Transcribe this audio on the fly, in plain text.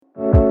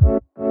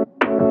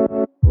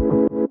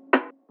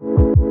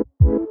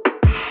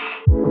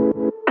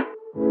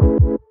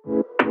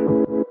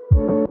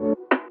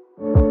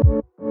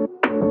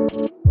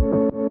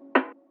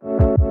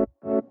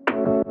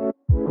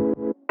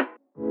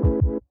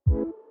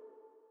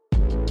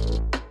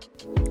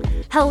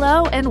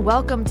Hello and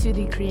welcome to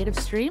the creative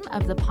stream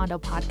of the Pondo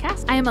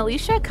Podcast. I am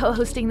Alicia,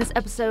 co-hosting this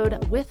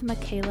episode with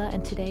Michaela,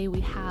 and today we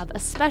have a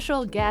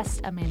special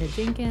guest, Amanda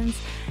Jenkins,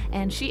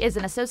 and she is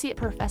an associate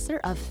professor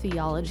of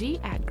theology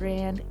at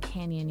Grand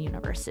Canyon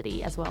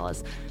University, as well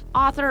as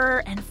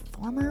author and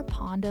former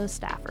Pondo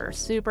staffer.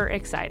 Super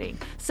exciting.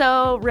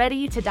 So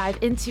ready to dive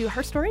into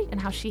her story and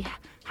how she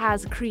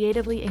has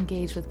creatively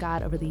engaged with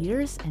God over the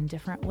years in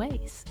different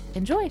ways.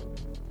 Enjoy.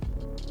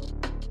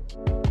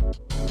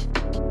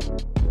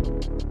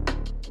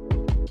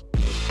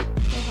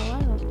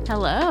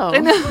 Hello.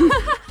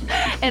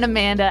 And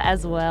Amanda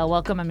as well.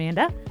 Welcome,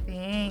 Amanda.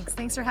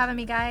 Thanks for having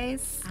me,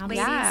 guys.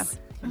 Yeah,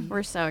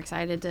 we're so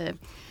excited to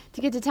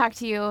get to talk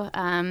to you.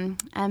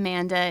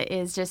 Amanda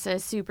is just a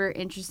super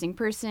interesting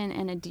person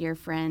and a dear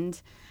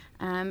friend.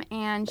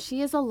 And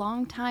she is a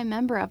longtime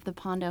member of the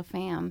Pondo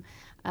fam.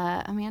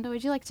 Amanda,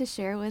 would you like to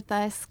share with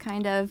us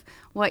kind of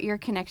what your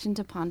connection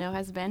to Pondo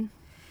has been?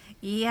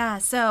 Yeah,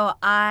 so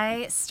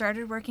I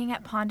started working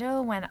at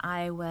Pondo when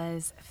I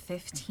was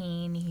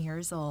 15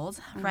 years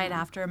old, right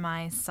after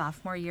my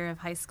sophomore year of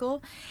high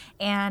school.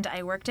 And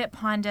I worked at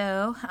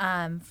Pondo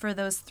for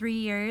those 3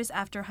 years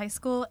after high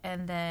school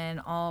and then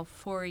all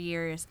 4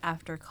 years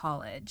after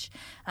college.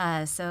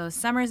 So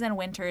summers and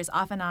winters,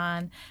 off and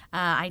on.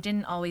 I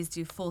didn't always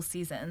do full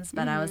seasons,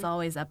 but I was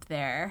always up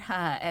there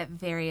at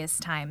various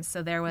times.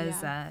 So there was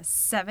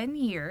 7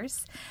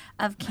 years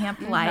of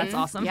camp life. That's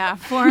awesome. Yeah,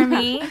 for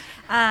me.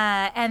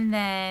 And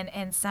then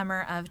in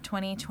summer of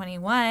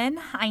 2021,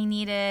 I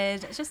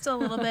needed just a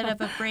little bit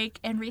of a break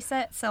and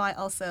reset. So I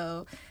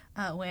also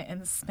went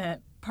and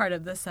spent part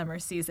of the summer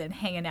season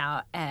hanging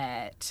out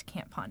at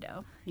Camp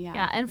Pondo.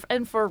 Yeah,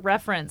 and for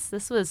reference,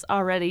 this was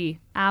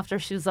already after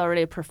she was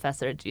already a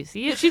professor at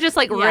GCU. She just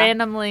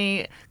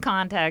randomly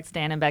contacts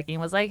Dan and Becky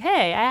and was like,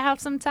 hey, I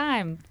have some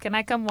time. Can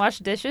I come wash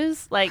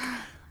dishes?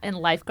 And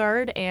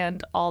lifeguard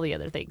and all the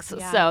other things.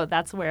 Yeah. So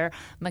that's where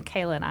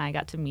Michaela and I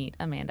got to meet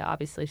Amanda.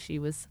 Obviously, she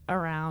was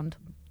around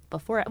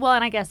before. Well,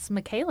 and I guess,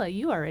 Michaela,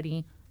 you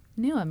already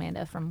knew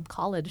Amanda from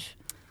college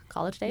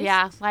days.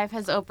 Yeah, life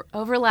has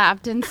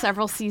overlapped in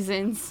several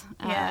seasons.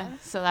 Yeah.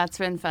 So that's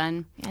been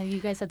fun. Yeah, you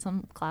guys had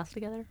some class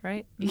together,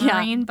 right?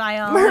 Marine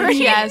biology.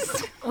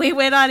 Yes. We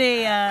went on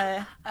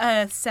a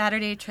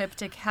Saturday trip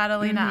to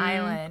Catalina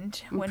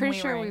Island I'm when pretty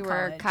we sure were in we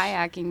were college.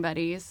 kayaking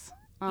buddies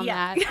on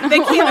that.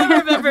 Michaela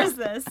remembers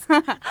this.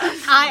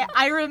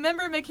 I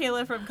remember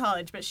Michaela from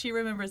college, but she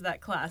remembers that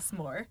class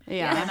more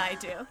Yeah. than I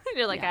do.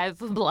 You're like, I've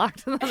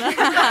blocked them.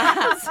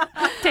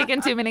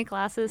 Taken too many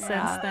classes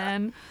since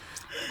then.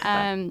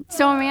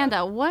 So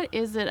Amanda, what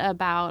is it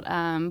about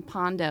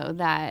Pondo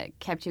that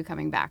kept you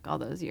coming back all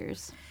those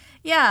years?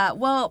 Yeah,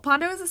 well,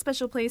 Pondo is a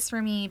special place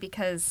for me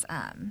because,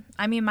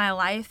 my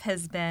life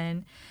has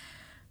been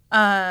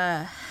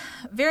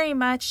very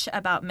much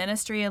about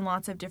ministry in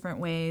lots of different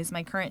ways.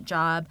 My current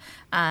job,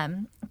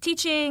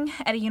 teaching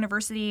at a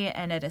university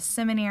and at a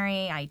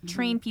seminary. I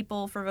train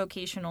people for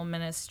vocational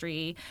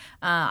ministry.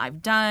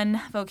 I've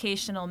done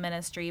vocational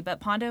ministry, but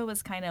Pondo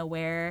was kind of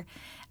where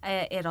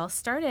it all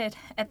started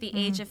at the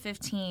age of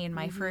 15.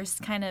 My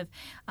first kind of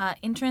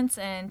entrance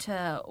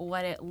into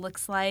what it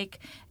looks like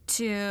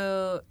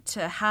to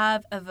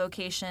have a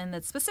vocation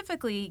that's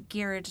specifically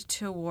geared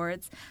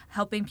towards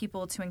helping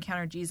people to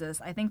encounter Jesus.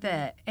 I think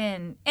that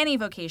in any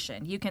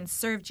vocation you can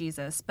serve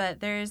Jesus, but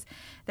there's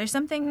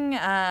something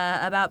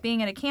about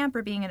being at a camp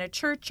or being in a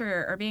church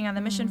or being on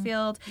the mission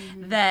field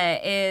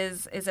that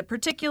is a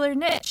particular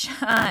niche.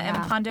 And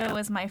Pondo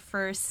was my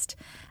first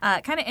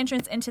kind of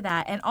entrance into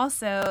that, and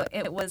also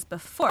it was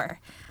before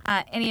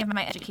any of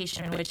my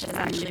education, which has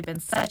actually been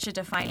such a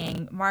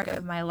defining mark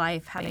of my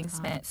life, having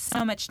spent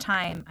so much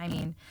time.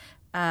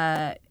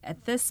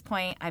 At this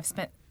point, I've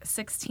spent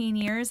 16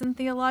 years in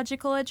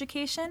theological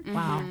education.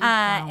 Wow.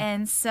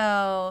 And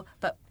so,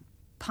 but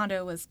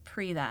Pondo was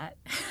pre that,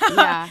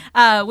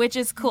 which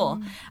is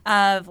cool.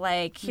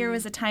 Here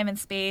was a time and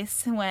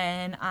space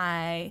when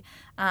I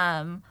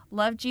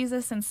loved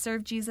Jesus and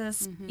served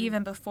Jesus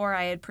even before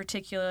I had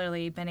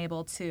particularly been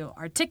able to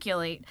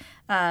articulate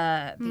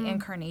the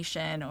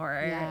incarnation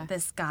or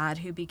this God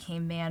who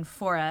became man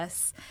for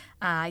us.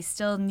 I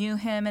still knew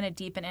him in a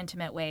deep and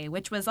intimate way,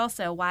 which was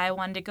also why I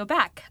wanted to go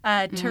back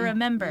to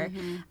remember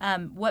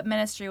what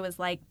ministry was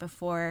like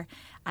before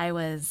I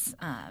was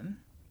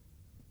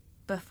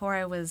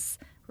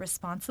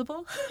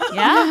responsible.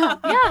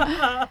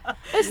 Yeah.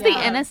 It's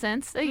the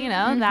innocence,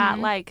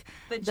 that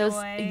those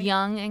joy.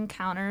 young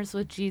encounters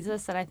with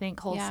Jesus that I think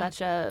hold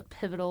such a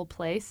pivotal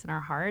place in our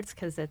hearts,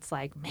 because it's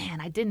like, man,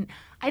 I didn't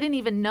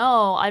even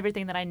know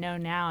everything that I know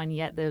now, and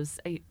yet those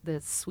the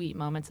sweet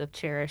moments of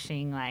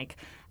cherishing, like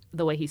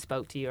the way he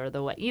spoke to you, or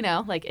the way,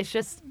 it's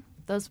just,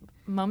 those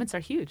moments are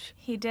huge.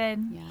 He did.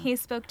 Yeah. He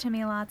spoke to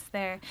me lots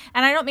there.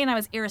 And I don't mean I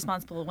was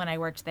irresponsible when I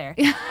worked there.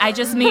 I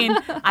just mean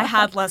I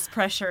had less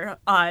pressure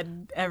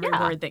on every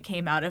word that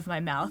came out of my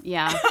mouth.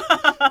 Yeah.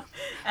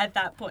 At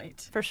that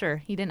point. For sure.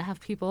 He didn't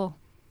have people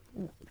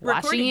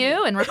watching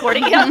you and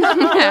recording you,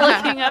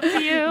 looking up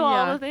to you,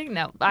 all the things.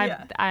 No,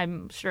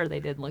 I'm sure they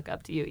did look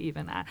up to you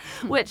even at,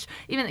 which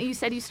even you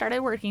said you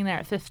started working there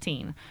at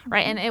 15,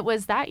 right? And it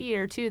was that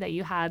year too that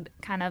you had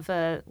kind of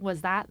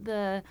was that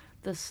the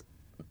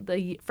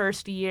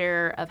first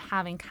year of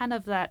having kind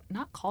of that,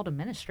 not call to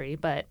ministry,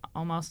 but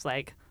almost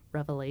like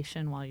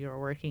revelation while you were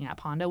working at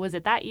Pondo? Was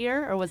it that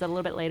year or was it a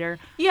little bit later?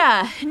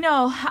 Yeah,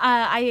 no,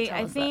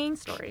 I think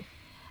that story.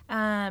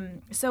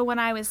 So when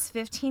I was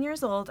 15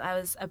 years old, I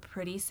was a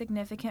pretty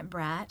significant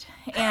brat,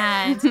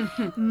 and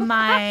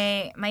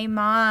my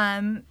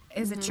mom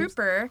is a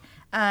trooper,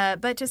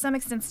 but to some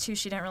extent too,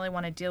 she didn't really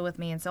want to deal with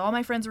me, and so all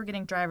my friends were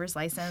getting driver's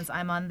license.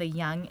 I'm on the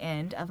young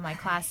end of my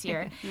class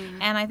year,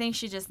 and I think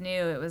she just knew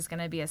it was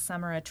going to be a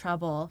summer of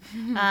trouble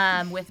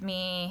with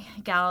me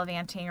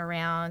gallivanting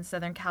around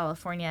Southern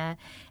California,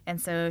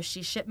 and so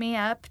she shipped me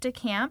up to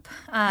camp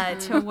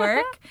to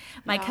work.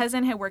 My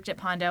cousin had worked at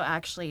Pondo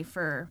actually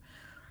for,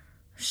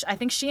 I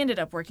think she ended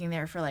up working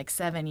there for like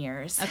 7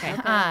 years. Okay.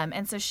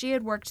 And so she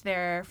had worked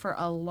there for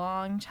a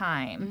long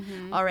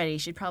time already.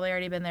 She'd probably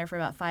already been there for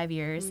about 5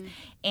 years.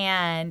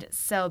 And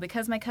so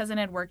because my cousin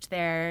had worked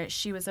there,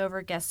 she was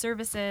over guest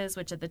services,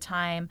 which at the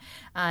time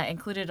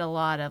included a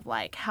lot of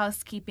like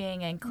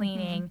housekeeping and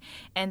cleaning.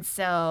 And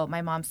so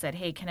my mom said,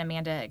 hey, can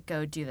Amanda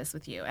go do this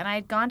with you? And I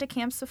had gone to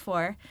camps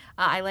before.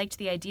 I liked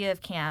the idea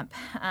of camp,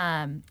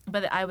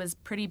 but I was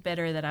pretty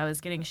bitter that I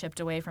was getting shipped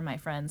away from my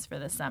friends for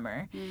the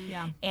summer.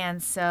 Yeah.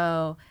 And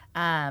so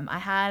I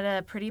had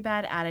a pretty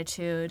bad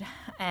attitude,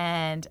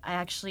 and I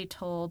actually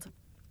told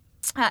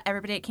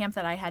everybody at camp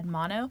that I had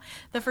mono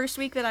the first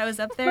week that I was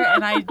up there,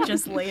 and I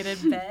just laid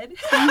in bed.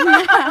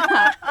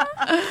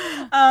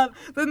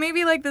 But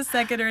maybe like the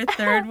second or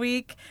third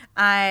week,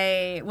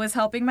 I was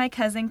helping my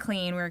cousin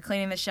clean. We were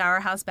cleaning the shower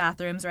house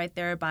bathrooms right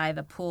there by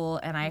the pool,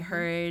 and I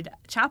heard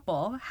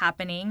chapel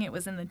happening. It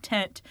was in the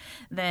tent,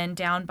 then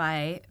down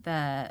by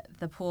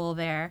the pool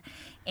there.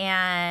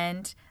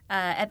 And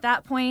at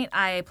that point,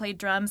 I played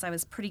drums. I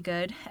was pretty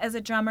good as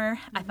a drummer.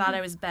 I thought I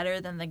was better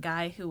than the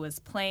guy who was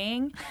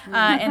playing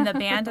in the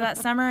band that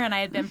summer, and I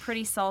had been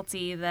pretty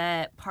salty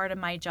that part of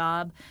my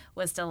job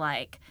was to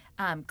like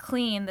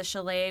clean the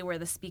chalet where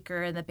the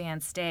speaker and the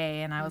band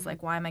stay. And I was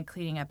like, why am I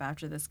cleaning up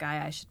after this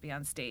guy? I should be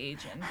on stage,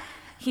 and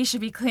he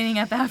should be cleaning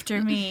up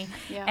after me.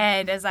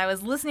 And as I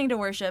was listening to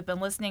worship and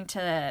listening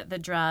to the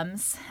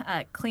drums,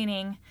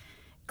 cleaning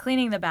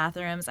the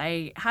bathrooms,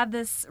 I had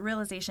this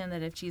realization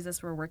that if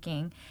Jesus were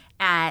working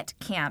at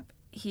camp,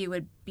 he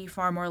would be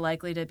far more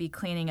likely to be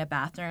cleaning a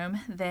bathroom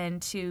than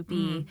to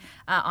be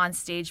on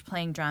stage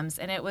playing drums.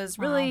 And it was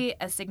really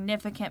a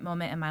significant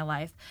moment in my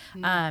life.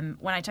 When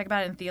I talk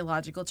about it in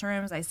theological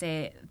terms, I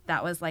say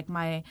that was like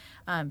my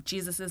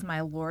Jesus is my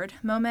Lord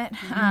moment,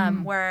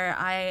 where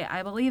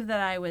I believe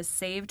that I was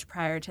saved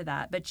prior to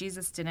that, but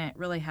Jesus didn't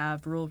really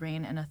have rule,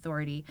 reign, and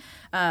authority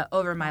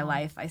over my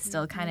life. I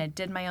still kind of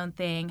did my own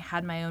thing,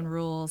 had my own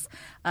rules.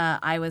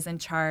 I was in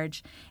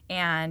charge.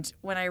 And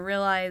when I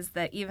realized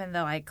that even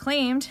though I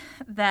claimed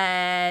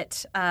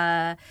that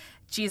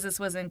Jesus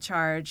was in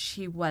charge,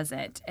 he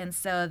wasn't. And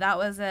so that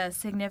was a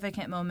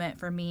significant moment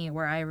for me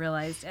where I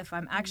realized if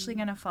I'm actually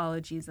going to follow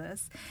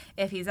Jesus,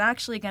 if he's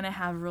actually going to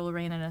have rule,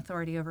 reign, and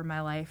authority over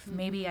my life,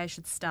 maybe I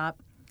should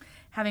stop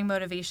having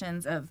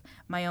motivations of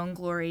my own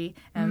glory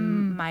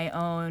and my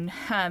own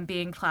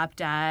being clapped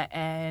at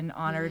and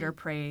honored or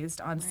praised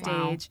on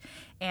stage.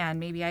 And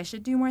maybe I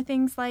should do more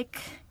things like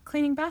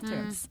cleaning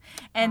bathrooms.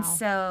 And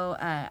so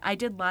I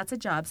did lots of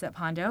jobs at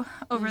Pondo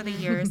over the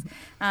years.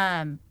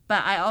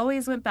 But I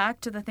always went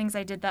back to the things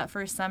I did that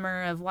first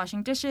summer of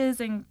washing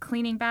dishes and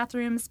cleaning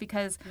bathrooms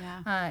because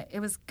it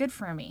was good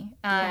for me.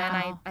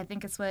 And I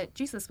think it's what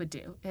Jesus would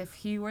do if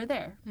he were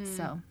there.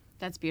 So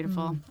that's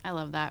beautiful. I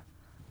love that.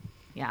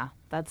 Yeah,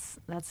 that's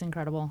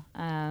incredible.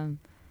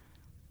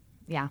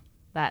 Yeah,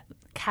 that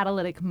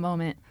catalytic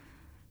moment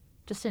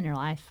just in your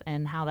life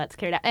and how that's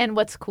carried out. And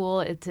what's cool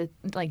is to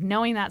like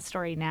knowing that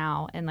story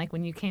now, and like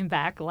when you came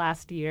back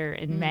last year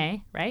in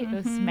May, right? It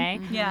was May.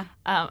 Yeah.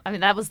 I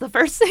mean, that was the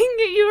first thing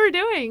that you were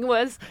doing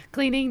was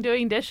cleaning,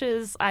 doing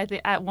dishes. I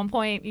think at one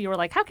point you were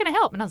like, "How can I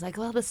help?" And I was like,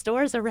 "Well, the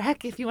store's a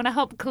wreck. If you want to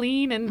help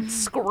clean and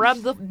scrub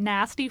the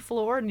nasty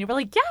floor," and you were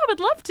like, "Yeah, I would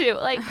love to."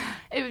 Like,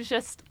 it was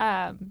just,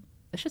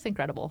 it's just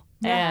incredible.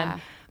 Yeah.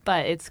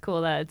 But it's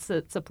cool that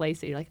it's a place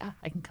that you're like,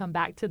 I can come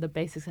back to the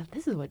basics of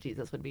this is what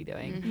Jesus would be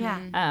doing. Yeah.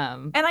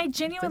 And I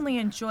genuinely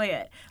enjoy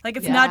it. Like,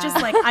 it's not just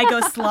like I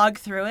go slog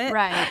through it.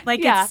 Right.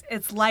 Like,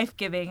 it's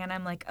life-giving. And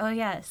I'm like, oh,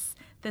 yes,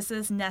 this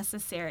is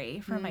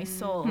necessary for my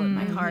soul and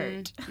my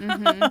heart.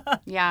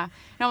 Yeah.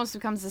 It almost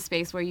becomes a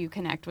space where you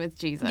connect with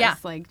Jesus. Yeah.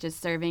 Like, just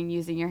serving,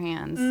 using your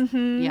hands.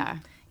 Yeah.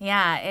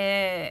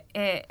 Yeah,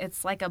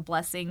 it's like a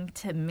blessing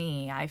to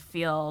me. I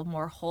feel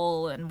more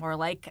whole and more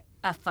like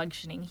a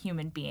functioning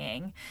human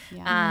being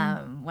when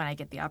I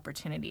get the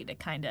opportunity to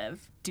kind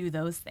of do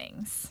those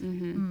things.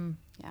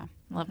 Yeah,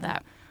 love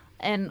that.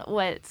 And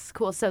what's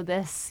cool, so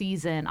this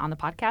season on the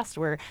podcast,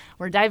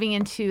 we're diving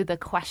into the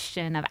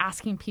question of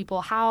asking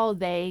people how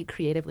they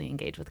creatively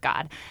engage with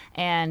God.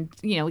 And,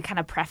 we kind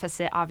of preface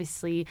it,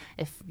 obviously,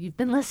 if you've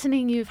been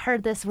listening, you've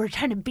heard this, we're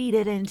trying to beat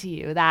it into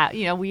you that,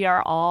 we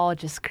are all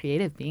just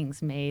creative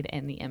beings made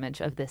in the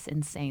image of this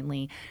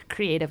insanely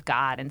creative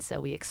God. And so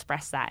we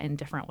express that in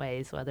different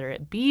ways, whether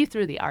it be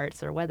through the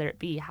arts or whether it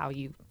be how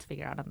you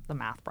figure out the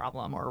math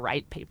problem or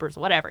write papers,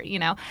 whatever,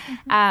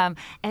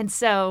 And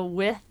so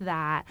with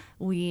that,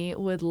 we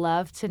would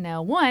love to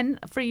know, one,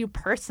 for you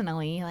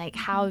personally, like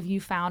how have you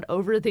found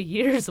over the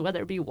years,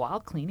 whether it be while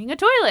cleaning a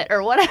toilet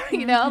or whatever,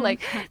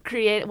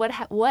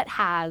 what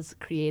has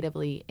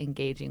creatively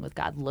engaging with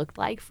God looked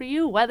like for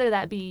you, whether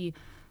that be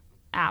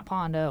at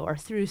Pondo or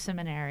through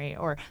seminary,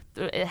 or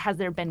has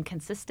there been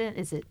consistent?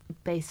 Is it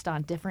based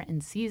on different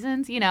in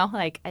seasons?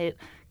 It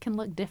can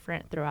look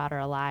different throughout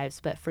our lives.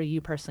 But for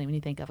you personally, when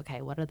you think of,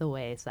 okay, what are the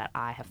ways that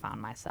I have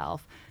found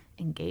myself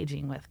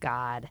engaging with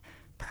God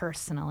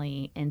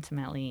personally,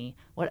 intimately,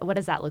 what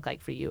does that look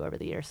like for you over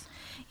the years?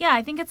 Yeah,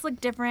 I think it's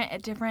looked different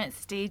at different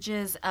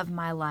stages of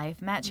my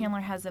life. Matt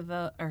Chandler has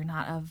a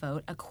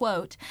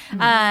quote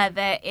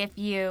that if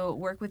you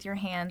work with your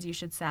hands, you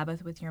should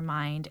Sabbath with your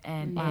mind,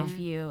 and if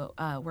you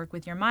work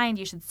with your mind,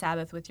 you should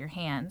Sabbath with your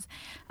hands.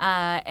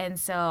 And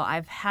so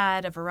I've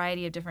had a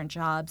variety of different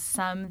jobs,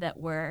 some that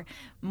were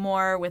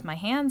more with my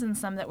hands and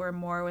some that were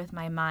more with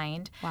my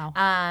mind. Wow.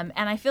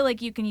 And I feel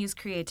like you can use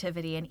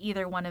creativity in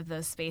either one of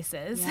those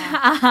spaces.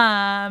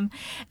 Yeah.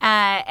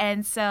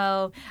 And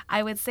so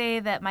I would say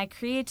that my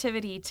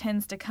creativity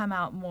tends to come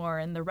out more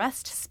in the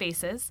rest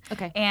spaces.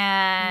 Okay.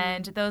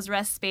 And those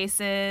rest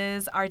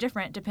spaces are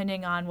different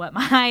depending on what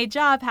my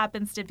job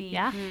happens to be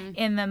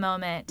in the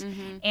moment.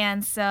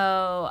 And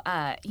so,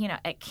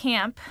 at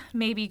camp,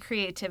 maybe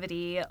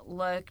creativity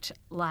looked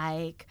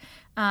like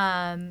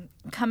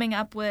coming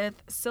up with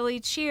silly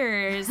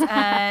cheers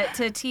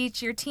to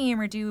teach your team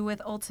or do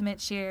with Ultimate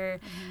Cheer.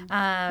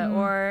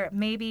 Or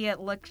maybe it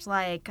looked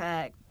like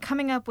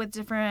coming up with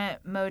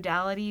different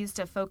modalities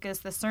to focus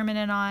the sermon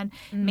in on.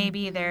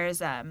 Maybe there's,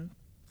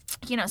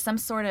 some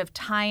sort of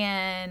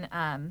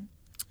tie-in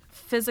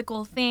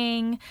physical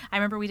thing. I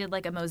remember we did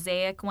like a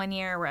mosaic one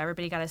year where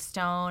everybody got a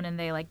stone and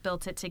they like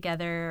built it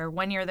together.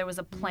 One year there was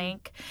a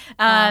plank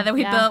that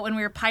we built when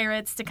we were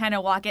pirates to kind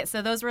of walk it.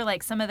 So those were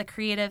like some of the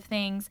creative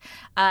things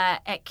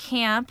at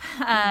camp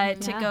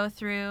to go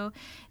through.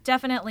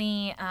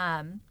 Definitely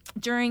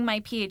during my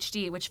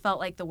PhD, which felt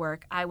like the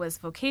work, I was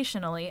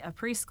vocationally a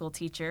preschool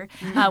teacher,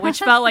 which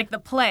felt like the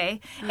play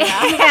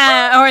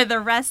or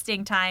the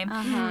resting time.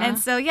 And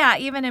so,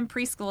 even in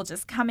preschool,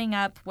 just coming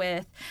up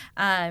with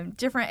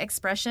different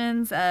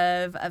expressions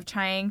of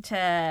trying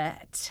to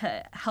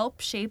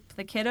help shape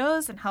the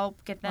kiddos and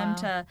help get them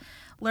to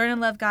learn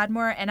and love God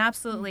more. And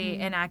absolutely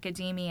in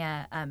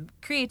academia,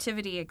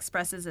 creativity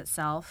expresses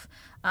itself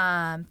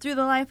through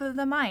the life of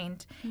the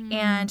mind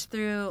and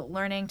through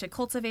learning to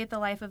cultivate the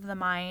life of the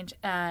mind.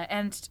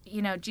 And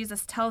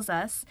Jesus tells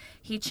us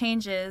he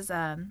changes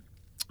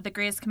the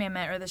greatest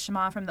commandment or the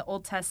Shema from the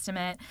Old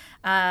Testament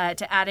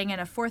to adding in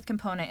a fourth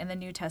component in the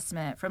New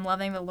Testament, from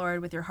loving the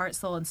Lord with your heart,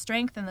 soul, and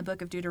strength in the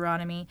book of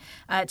Deuteronomy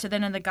to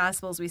then in the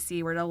Gospels we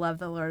see we're to love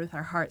the Lord with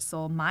our heart,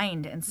 soul,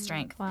 mind, and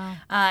strength. Wow.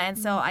 And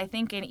so I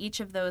think in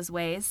each of those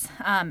ways,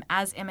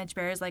 as image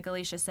bearers, like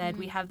Alicia said,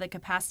 we have the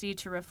capacity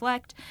to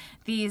reflect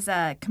these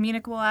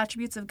communicable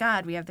attributes of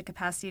God. We have the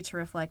capacity to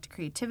reflect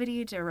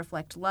creativity, to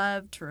reflect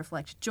love, to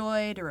reflect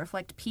joy, to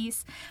reflect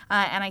peace.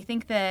 And I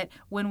think that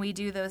when we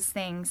do those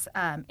things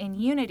in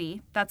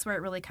unity, that's where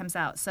it really comes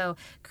out. So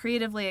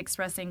creatively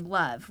expressing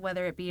love,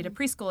 whether it be to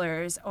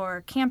preschoolers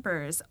or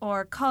campers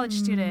or college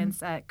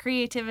students,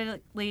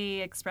 creatively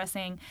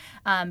expressing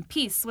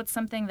peace. What's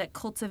something that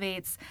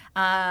cultivates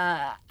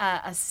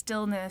a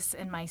stillness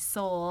in my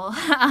soul?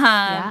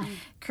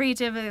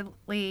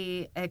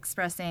 Creatively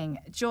expressing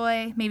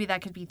joy. Maybe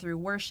that could be through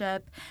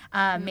worship.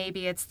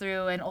 Maybe it's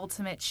through an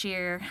Ultimate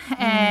Cheer.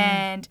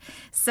 And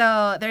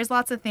so there's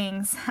lots of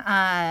things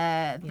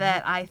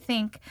that I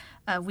think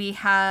we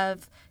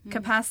have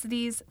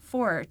capacities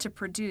to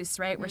produce,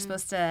 right? We're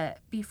supposed to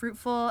be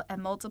fruitful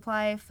and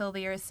multiply, fill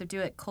the earth, subdue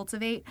it,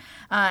 cultivate.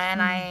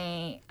 And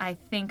I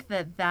think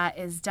that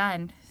is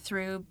done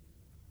through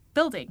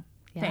building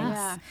things.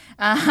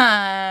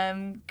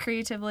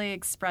 Creatively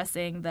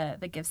expressing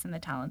the gifts and the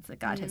talents that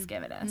God has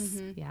given us.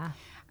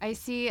 I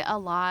see a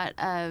lot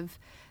of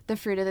the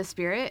fruit of the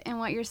Spirit in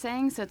what you're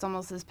saying. So it's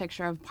almost this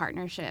picture of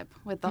partnership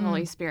with the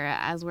Holy Spirit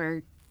as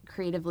we're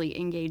creatively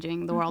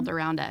engaging the world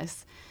around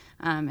us.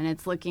 And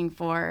it's looking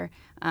for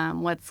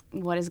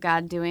what is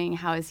God doing,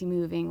 how is he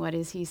moving, what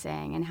is he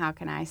saying, and how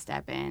can I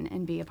step in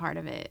and be a part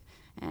of it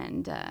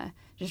and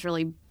just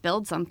really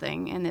build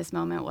something in this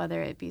moment,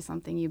 whether it be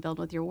something you build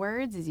with your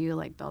words as you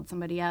like build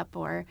somebody up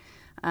or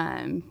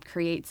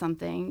create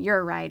something. You're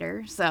a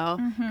writer, so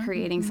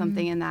creating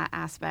something in that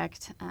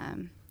aspect.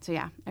 I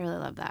really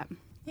love that.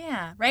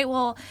 Yeah, right.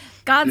 Well,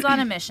 God's on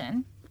a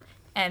mission.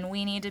 and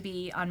we need to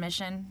be on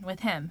mission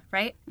with him,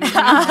 right?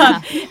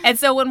 And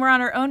so when we're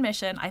on our own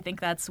mission, I think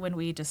that's when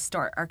we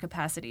distort our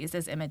capacities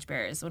as image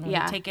bearers, when we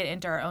take it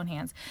into our own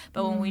hands.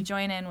 But when we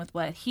join in with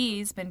what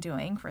he's been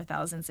doing for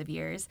thousands of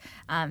years,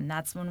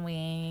 that's when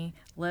we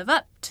live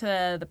up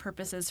to the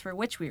purposes for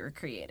which we were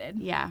created.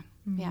 Yeah.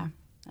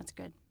 That's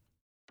good.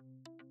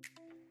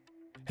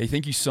 Hey,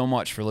 thank you so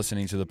much for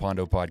listening to the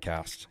Pondo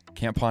podcast.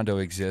 Camp Pondo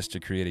exists to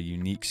create a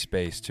unique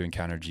space to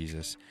encounter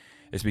Jesus.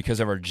 It's because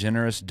of our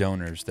generous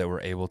donors that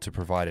we're able to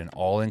provide an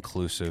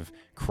all-inclusive,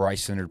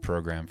 Christ-centered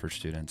program for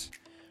students.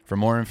 For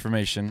more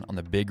information on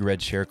the Big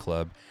Red Chair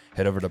Club,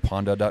 head over to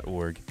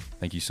pondo.org.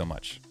 Thank you so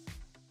much.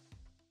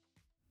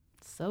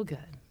 So good.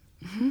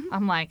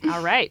 I'm like,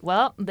 all right,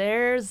 well,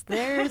 there's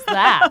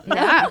that.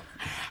 Yeah.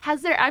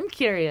 I'm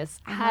curious,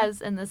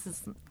 and this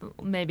is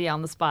maybe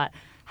on the spot,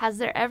 has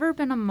there ever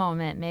been a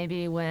moment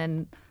maybe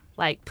when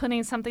like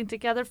putting something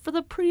together for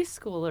the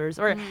preschoolers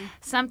or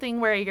something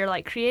where you're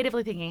like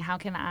creatively thinking, how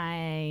can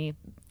I,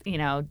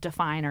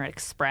 define or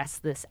express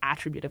this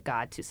attribute of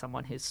God to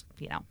someone who's,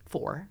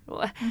 4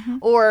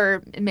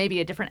 or maybe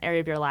a different area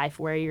of your life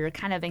where you're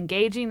kind of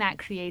engaging that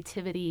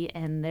creativity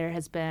and there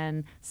has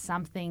been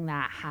something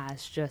that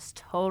has just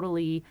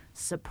totally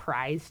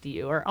surprised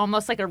you or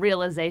almost like a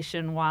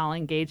realization while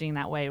engaging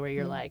that way where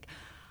you're like,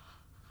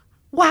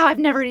 wow, I've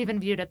never even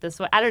viewed it this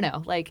way. I don't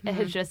know. Like,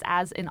 it's just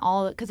as in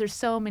all, because there's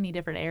so many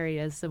different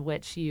areas of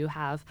which you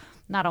have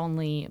not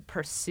only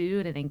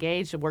pursued and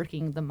engaged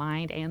working the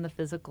mind and the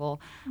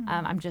physical.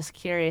 I'm just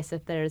curious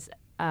if there's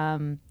a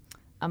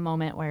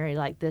moment where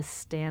like this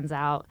stands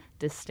out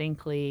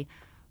distinctly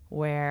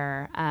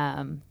where,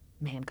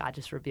 man, God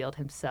just revealed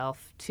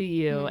himself to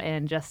you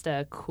in just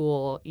a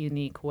cool,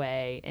 unique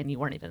way, and you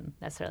weren't even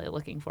necessarily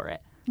looking for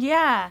it.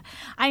 Yeah.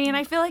 I mean,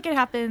 I feel like it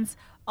happens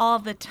all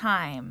the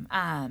time.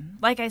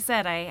 Like I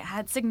said, I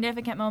had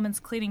significant moments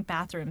cleaning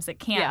bathrooms at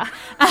camp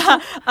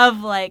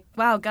of like,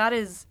 wow, God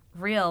is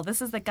real.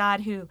 This is the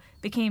God who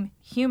became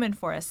human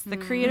for us, the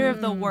creator of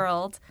the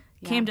world.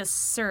 Came to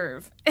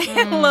serve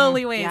in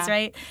lowly ways,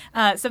 right?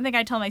 Something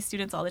I tell my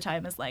students all the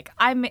time is like,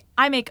 I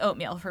make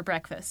oatmeal for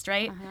breakfast,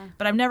 right?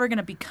 But I'm never going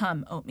to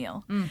become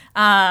oatmeal.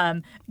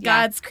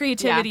 God's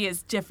creativity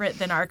is different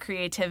than our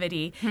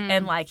creativity,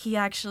 and like he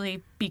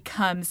actually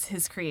becomes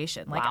his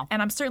creation. Like, and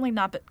I'm certainly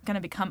not going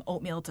to become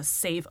oatmeal to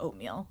save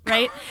oatmeal,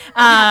 right?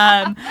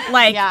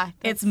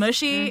 It's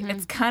mushy,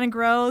 it's kind of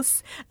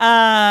gross,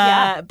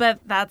 but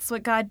that's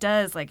what God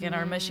does, like in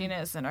our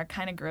mushiness and our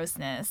kind of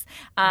grossness,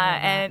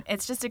 and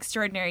it's just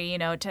extraordinary,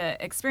 to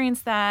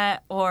experience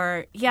that,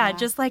 or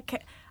just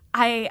like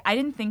I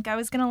didn't think I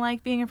was going to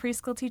like being a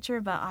preschool teacher,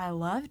 but I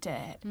loved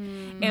it.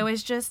 It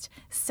was just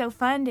so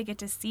fun to get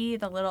to see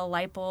the little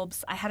light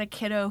bulbs. I had a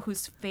kiddo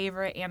whose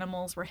favorite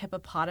animals were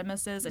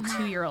hippopotamuses, a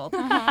 2-year-old.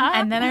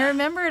 And then I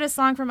remembered a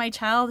song from my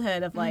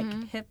childhood of like,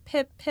 hip,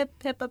 hip,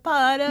 hip,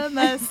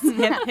 hippopotamus,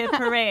 hip, hip,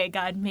 hooray,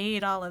 God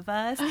made all of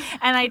us.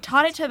 And I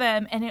taught it to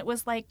them, and it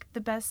was like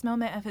the best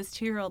moment of his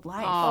 2-year-old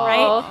life,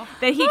 right?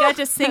 That he got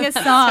to sing a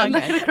song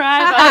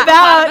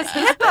about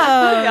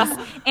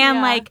hippos.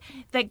 And like,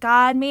 that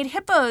God made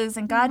hippos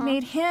and God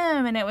made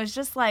him, and it was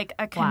just like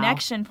a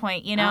connection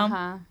point,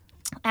 And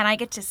I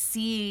get to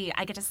see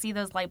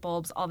those light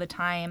bulbs all the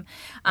time.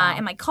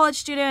 And my college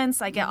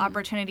students, I get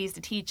opportunities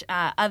to teach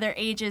other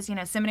ages.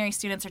 Seminary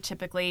students are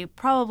typically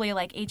probably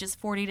like ages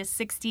 40 to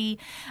 60.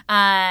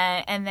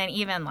 And then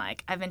even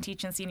like I've been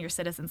teaching senior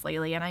citizens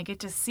lately, and I get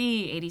to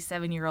see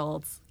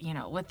 87-year-olds,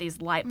 with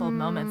these light bulb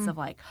moments of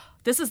like,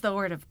 this is the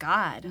word of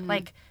God.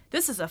 Like,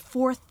 this is a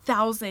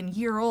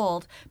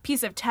 4,000-year-old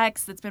piece of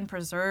text that's been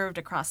preserved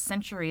across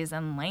centuries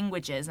and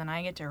languages, and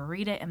I get to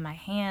read it in my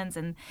hands.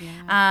 And,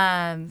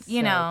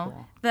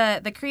 cool.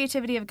 The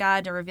creativity of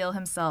God to reveal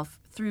himself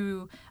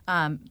through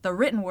the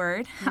written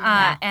word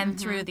and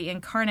through the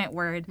incarnate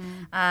word,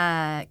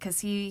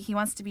 because he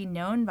wants to be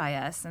known by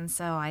us. And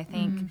so I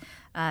think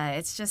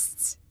it's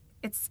just...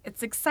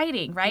 It's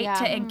exciting, right? Yeah.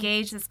 To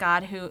engage this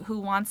God who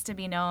wants to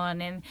be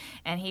known,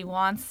 and he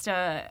wants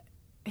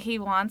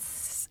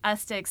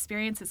us to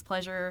experience his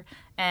pleasure,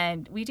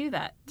 and we do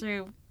that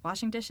through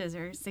washing dishes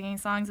or singing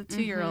songs with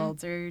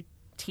 2-year-olds or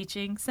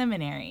teaching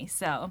seminary.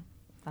 So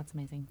that's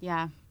amazing.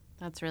 Yeah,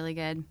 that's really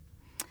good.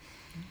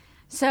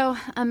 So,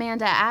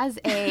 Amanda, as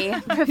a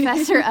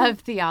professor of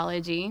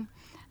theology,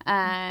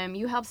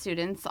 you help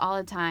students all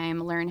the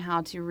time learn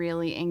how to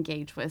really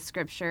engage with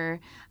Scripture,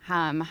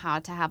 how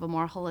to have a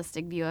more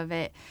holistic view of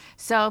it.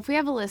 So if we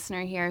have a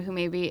listener here who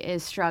maybe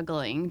is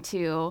struggling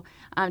to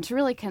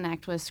really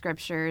connect with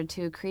Scripture,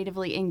 to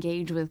creatively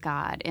engage with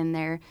God in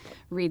their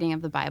reading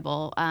of the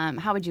Bible,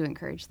 how would you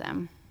encourage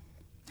them?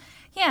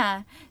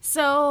 Yeah.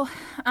 So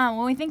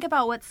when we think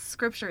about what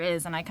Scripture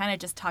is, and I kind of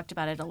just talked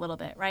about it a little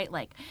bit, right?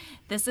 Like,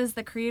 this is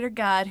the Creator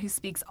God who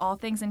speaks all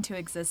things into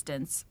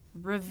existence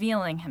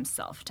revealing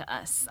himself to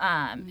us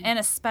in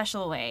a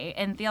special way.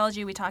 In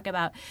theology, we talk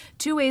about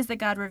two ways that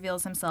God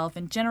reveals himself.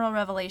 In general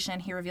revelation,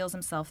 he reveals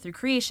himself through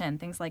creation,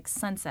 things like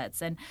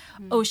sunsets and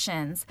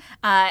oceans,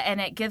 and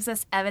it gives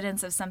us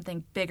evidence of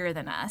something bigger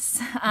than us.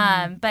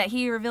 But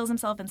he reveals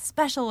himself in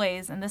special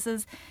ways, and this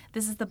is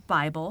the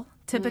Bible,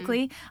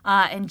 typically,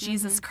 and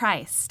Jesus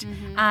Christ.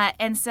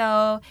 And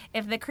so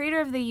if the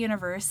creator of the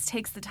universe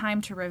takes the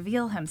time to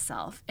reveal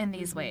himself in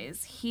these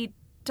ways, he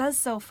does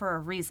so for a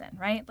reason,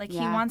 right? Like he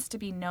wants to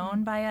be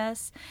known by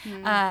us.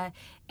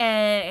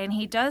 And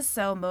he does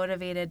so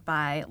motivated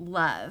by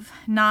love,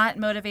 not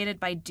motivated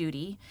by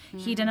duty.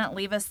 He didn't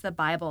leave us the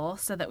Bible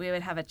so that we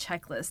would have a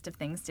checklist of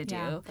things to do.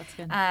 Yeah, that's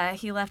good.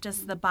 He left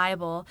us the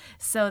Bible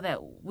so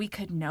that we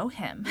could know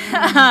him,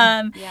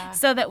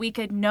 so that we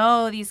could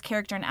know these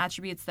character and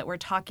attributes that we're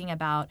talking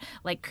about,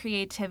 like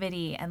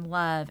creativity and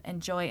love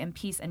and joy and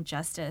peace and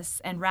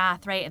justice and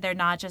wrath, right? They're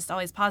not just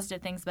always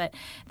positive things, but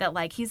that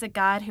like he's a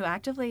God who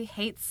actively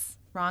hates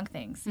wrong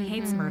things. He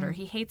hates murder.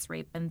 He hates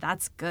rape, and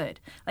that's good.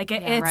 Like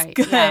it's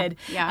good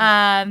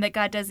that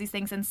God does these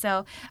things. And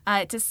so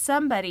to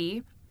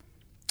somebody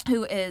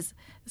who is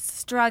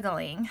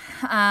struggling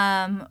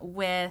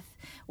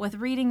with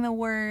reading the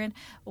Word,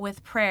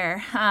 with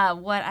prayer,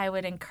 what I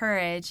would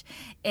encourage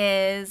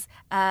is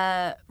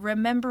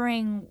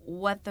remembering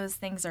what those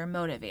things are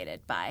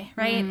motivated by,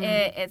 right?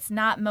 It's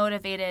not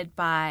motivated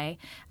by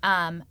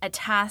a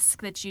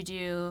task that you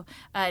do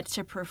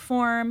to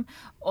perform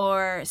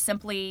or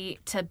simply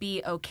to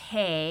be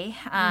okay.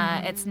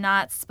 It's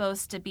not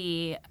supposed to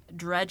be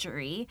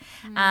drudgery,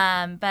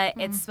 but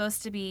it's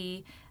supposed to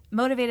be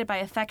motivated by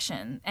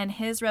affection, and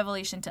his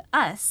revelation to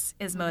us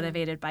is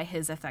motivated by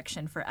his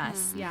affection for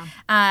us.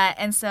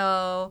 And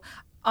so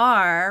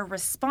our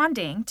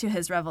responding to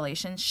his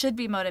revelation should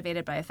be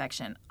motivated by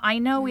affection. I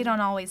know we don't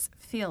always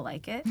feel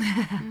like it.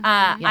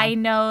 I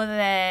know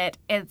that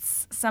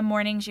it's some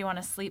mornings you want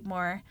to sleep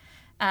more.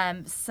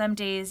 Some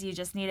days you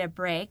just need a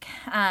break.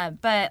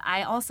 But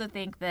I also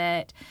think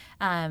that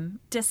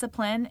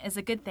discipline is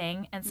a good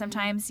thing. And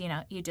sometimes,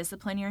 you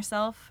discipline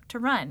yourself to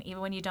run, even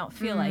when you don't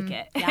feel like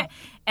it.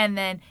 And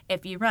then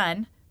if you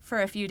run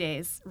for a few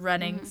days,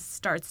 running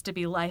starts to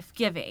be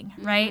life-giving,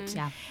 right?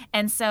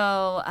 And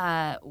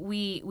so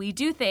we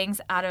do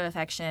things out of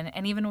affection.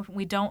 And even if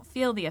we don't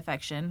feel the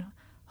affection,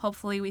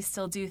 hopefully we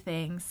still do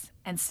things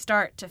and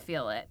start to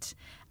feel it.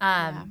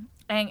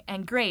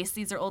 And grace,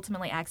 these are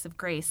ultimately acts of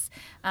grace.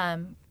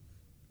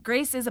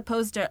 Grace is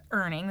opposed to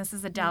earning. This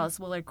is a Dallas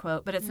Willard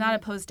quote, but it's not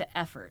opposed to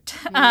effort.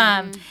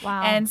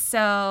 And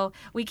so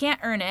we can't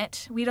earn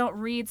it. We don't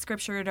read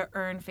Scripture to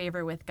earn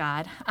favor with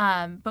God,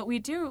 but we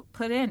do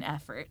put in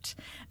effort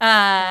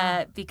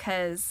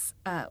because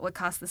what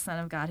cost the Son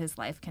of God his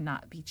life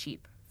cannot be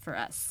cheap for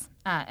us.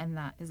 And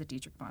that is a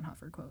Dietrich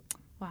Bonhoeffer quote.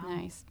 Wow.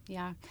 Nice.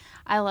 Yeah.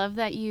 I love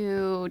that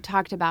you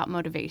talked about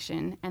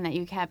motivation and that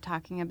you kept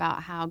talking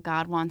about how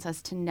God wants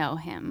us to know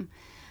him.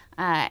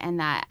 And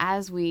that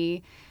as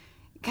we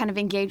kind of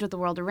engage with the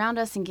world around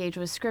us, engage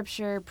with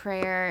Scripture,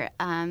 prayer,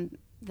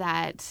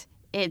 that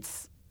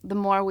it's the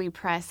more we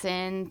press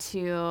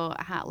into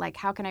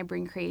how can I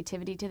bring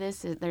creativity to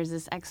this? There's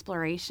this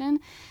exploration,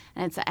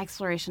 and it's an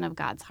exploration of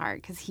God's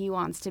heart because he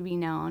wants to be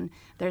known.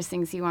 There's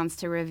things he wants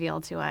to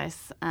reveal to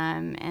us.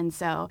 And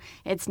so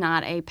it's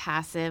not a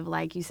passive,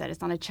 like you said,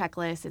 it's not a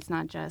checklist. It's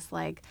not just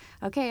like,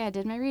 okay, I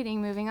did my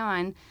reading, moving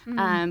on.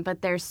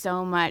 But there's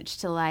so much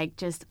to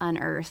just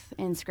unearth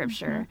in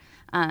Scripture.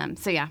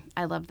 So yeah,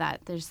 I love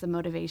that. There's the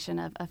motivation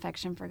of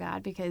affection for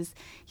God because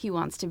he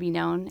wants to be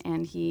known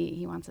and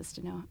he wants us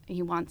to know.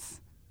 He wants,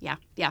 yeah,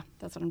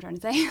 that's what I'm trying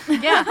to say.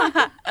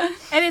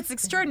 And it's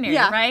extraordinary,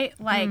 right?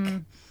 Like,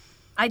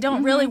 I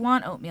don't really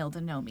want oatmeal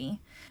to know me.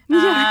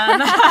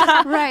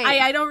 Right.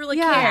 I don't really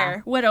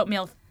care what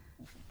oatmeal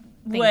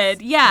would.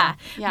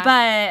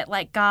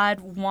 But God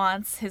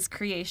wants his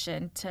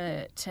creation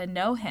to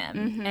know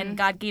him. And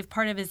God gave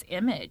part of his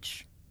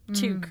image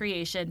to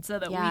creation so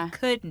that we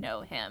could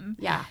know him.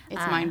 Yeah,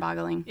 it's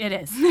mind-boggling. It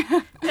is.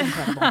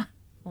 Incredible.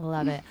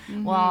 Love it.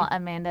 Well,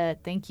 Amanda,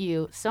 thank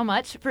you so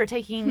much for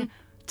taking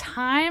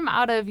time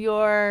out of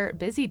your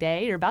busy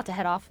day. You're about to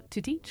head off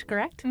to teach,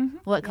 correct?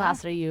 What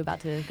class are you about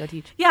to go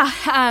teach?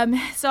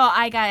 So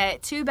I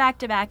got 2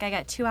 back-to-back. I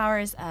got 2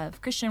 hours of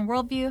Christian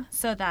worldview.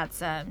 So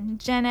that's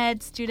Gen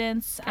Ed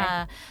students,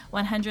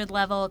 100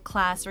 level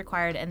class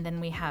required. And then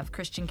we have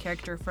Christian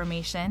character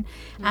formation,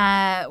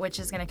 which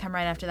is going to come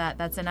right after that.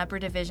 That's an upper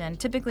division,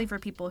 typically for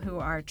people who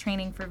are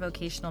training for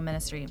vocational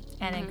ministry.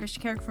 And in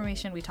Christian character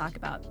formation, we talk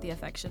about the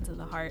affections of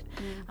the heart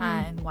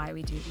and why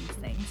we do these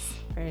things.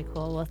 Very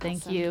cool. Well,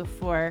 thank you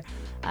for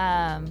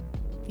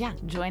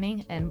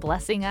joining and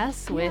blessing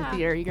us with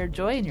your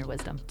joy and your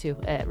wisdom too.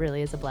 It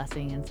really is a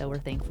blessing, and so we're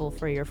thankful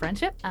for your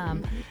friendship.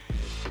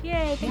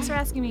 Yay, thanks for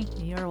asking me.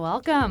 You're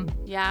welcome.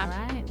 Yeah.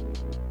 All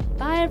right.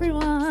 Bye,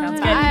 everyone. Sounds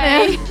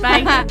good.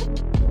 Bye. Bye.